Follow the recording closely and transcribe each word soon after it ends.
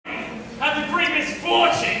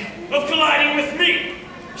misfortune of colliding with me.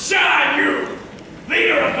 Shan Yu,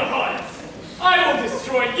 leader of the Huns. I will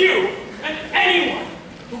destroy you and anyone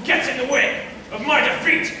who gets in the way of my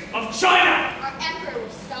defeat of China. Our emperor will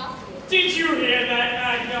stop you. Did you hear that,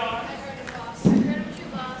 Agnar? I heard him, boss. I heard him too,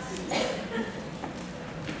 boss.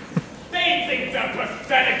 They think their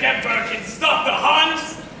pathetic emperor can stop the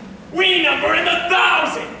Huns? We number in the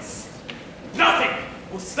thousands. Nothing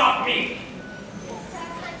will stop me.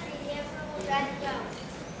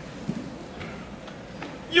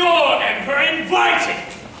 Your emperor invited me.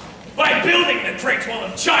 By building the Great Wall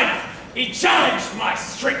of China, he challenged my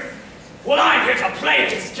strength. Well, I'm here to play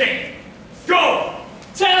his game. Go,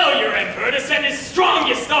 tell your emperor to send his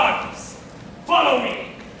strongest armies. Follow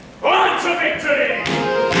me. On to victory!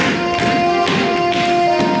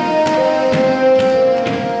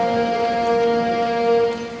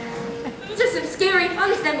 These are some scary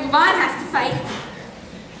Huns that Mulan has to fight.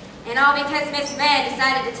 And all because Miss Man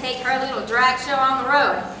decided to take her little drag show on the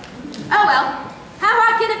road. Oh well, how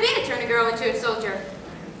hard can it be to turn a girl into a soldier?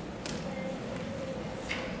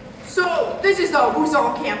 So, this is the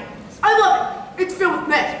Mulan camp. I love it. It's filled with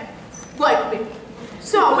men. Like me.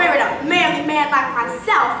 So, wearing a manly man like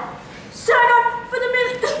myself, sign up for the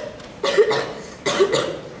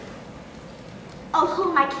Oh,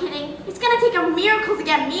 who am I kidding? It's gonna take a miracle to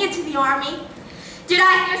get me into the army. Did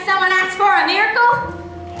I hear someone ask for a miracle?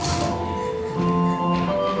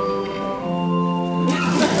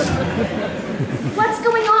 What's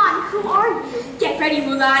going on? Who are you? Get ready,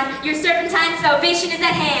 Mulan. Your serpentine salvation is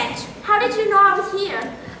at hand. How did you know I was here?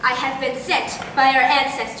 I have been sent by our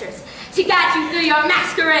ancestors to guide you through your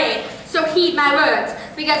masquerade. So heed my words,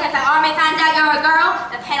 because if the army finds out you're a girl,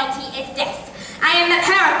 the penalty is death. I am the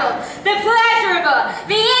powerful, the pleasurable,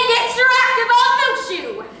 the indestructible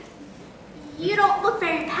Mushu. You don't look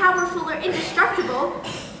very powerful or indestructible.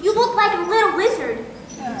 You look like a little lizard.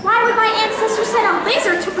 Why would my ancestors send a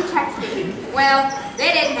lizard to protect me? Well,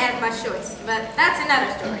 they didn't have much choice, but that's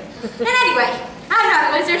another story. And anyway, I'm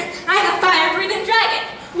not a lizard. I'm a fire-breathing dragon.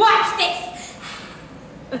 Watch this.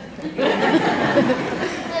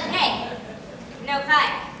 Hey, no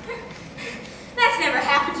fire. That's never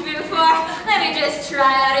happened to me before. Let me just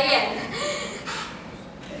try that again.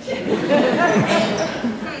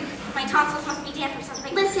 My tonsils must be damp or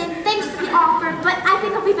something. Listen, thanks for the offer, but I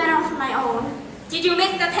think I'll be better off on my own. Did you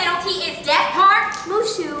miss the penalty is death part?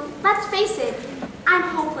 Mushu, let's face it, I'm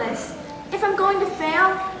hopeless. If I'm going to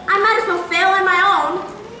fail, I might as well fail on my own.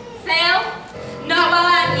 Fail? Not while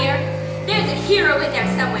I'm here. There's a hero in there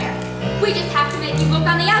somewhere. We just have to make you look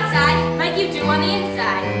on the outside like you do on the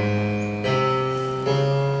inside.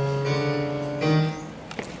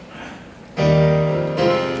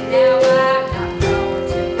 Now I'm not going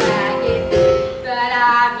to brag it, but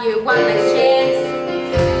I'm your one last chance.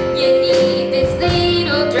 You need this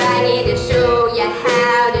little dragon to show you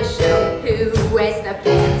how to show who wears the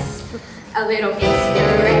pants. A little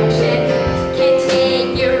misdirection can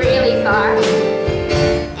take you really far.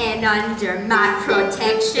 And under my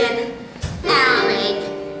protection, I'll make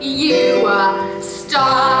you a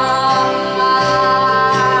star.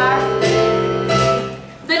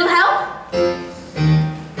 Little help?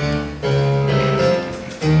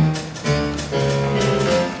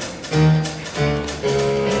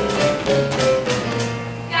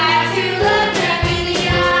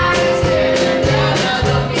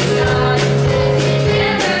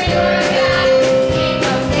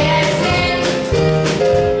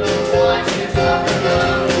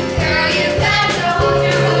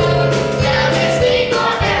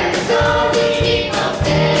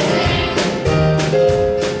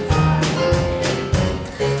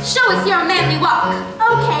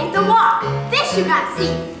 You got see,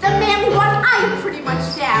 the manly one, I am pretty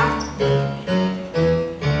much down.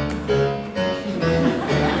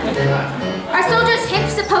 Are soldiers'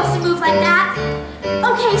 hips supposed to move like that?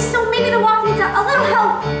 Okay, so maybe the walk needs a little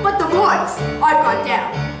help, but the voice, I've got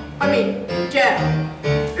down. I mean, down.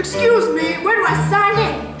 Excuse me, where do I sign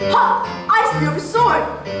in? Ha! I see you have a sword.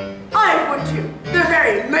 I have one too. They're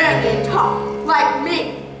very manly and tough, like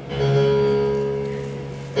me.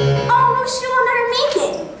 Oh, no, she will never make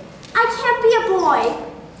it. I can't be a boy.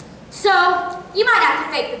 So, you might have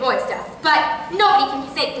to fake the boy stuff, but nobody can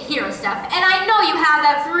fake the hero stuff, and I know you have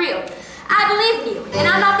that for real. I believe in you, and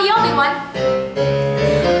I'm not the only one.